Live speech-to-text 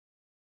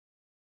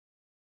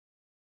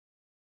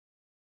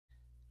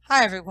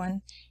Hi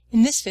everyone.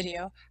 In this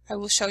video, I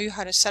will show you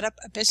how to set up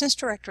a business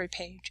directory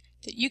page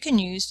that you can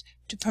use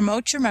to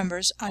promote your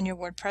members on your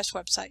WordPress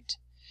website.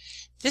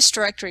 This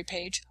directory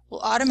page will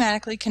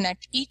automatically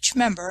connect each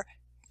member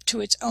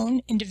to its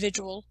own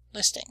individual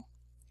listing.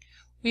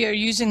 We are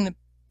using the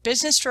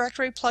Business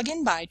Directory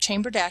plugin by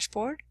Chamber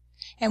Dashboard,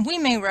 and we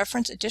may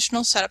reference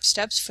additional setup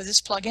steps for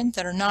this plugin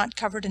that are not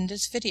covered in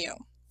this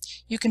video.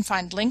 You can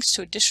find links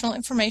to additional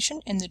information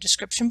in the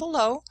description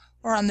below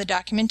or on the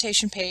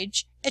documentation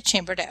page at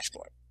Chamber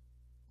Dashboard.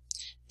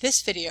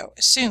 This video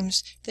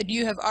assumes that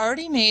you have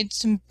already made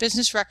some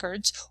business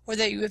records or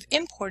that you have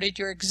imported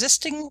your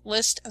existing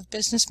list of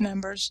business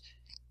members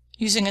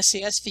using a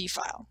CSV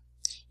file.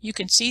 You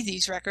can see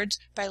these records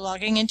by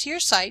logging into your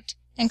site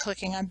and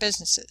clicking on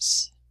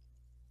Businesses.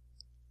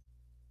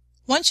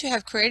 Once you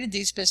have created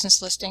these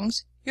business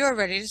listings, you are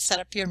ready to set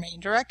up your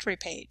main directory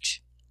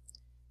page.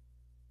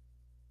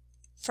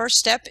 First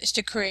step is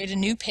to create a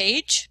new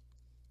page.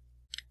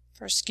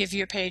 First, give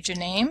your page a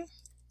name,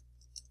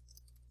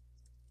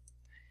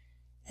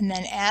 and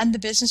then add the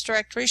business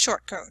directory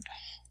shortcode.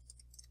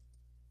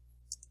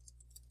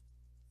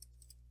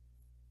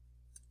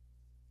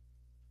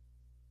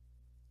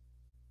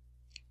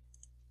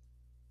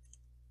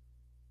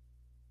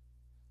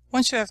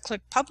 Once you have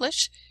clicked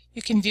Publish,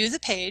 you can view the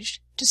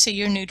page to see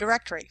your new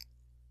directory.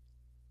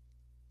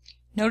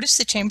 Notice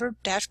the Chamber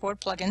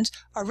Dashboard plugins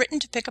are written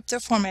to pick up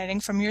their formatting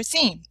from your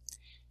theme.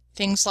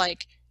 Things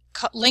like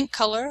link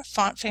color,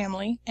 font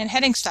family, and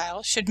heading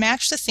style should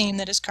match the theme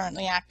that is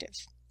currently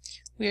active.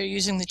 We are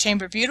using the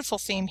Chamber Beautiful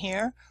theme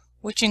here,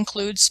 which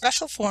includes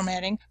special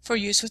formatting for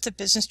use with the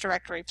Business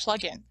Directory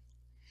plugin.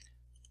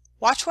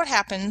 Watch what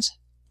happens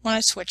when I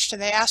switch to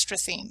the Astra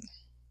theme.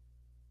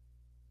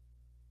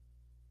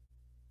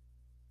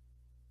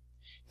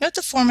 Note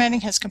the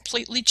formatting has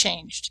completely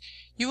changed.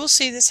 You will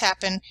see this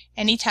happen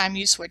anytime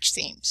you switch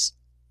themes.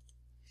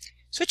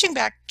 Switching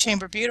back to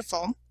Chamber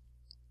Beautiful,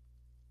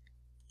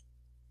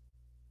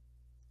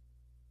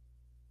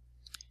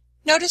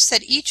 notice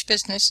that each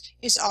business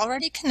is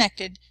already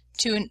connected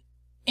to an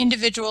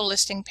individual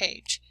listing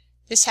page.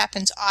 This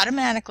happens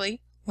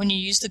automatically when you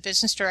use the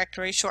Business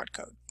Directory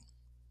shortcode.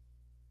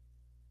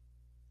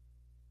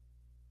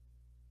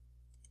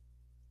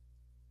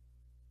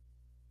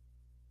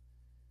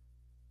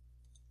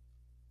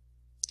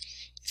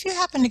 If you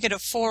happen to get a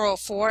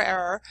 404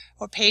 error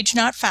or page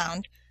not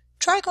found,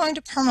 try going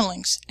to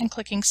Permalinks and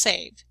clicking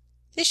Save.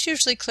 This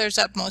usually clears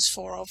up most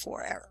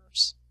 404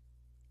 errors.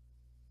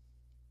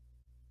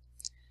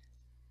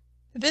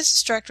 The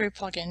Business Directory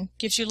plugin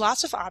gives you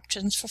lots of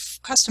options for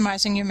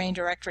customizing your main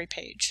directory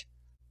page.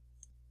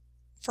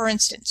 For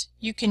instance,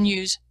 you can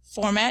use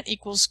Format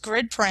equals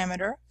Grid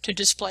parameter to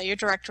display your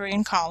directory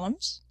in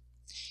columns.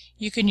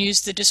 You can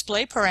use the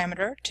Display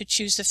parameter to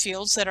choose the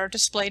fields that are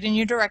displayed in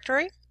your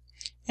directory.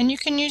 And you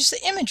can use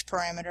the Image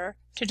parameter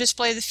to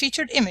display the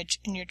featured image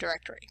in your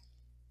directory.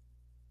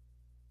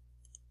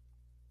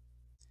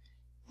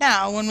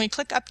 Now, when we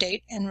click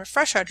Update and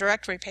refresh our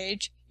directory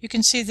page, you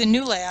can see the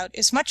new layout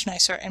is much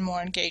nicer and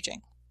more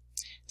engaging.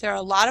 There are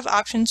a lot of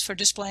options for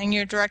displaying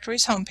your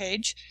directory's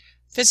homepage.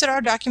 Visit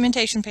our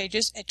documentation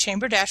pages at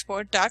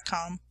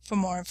chamberdashboard.com for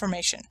more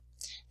information.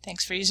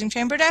 Thanks for using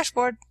Chamber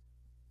Dashboard.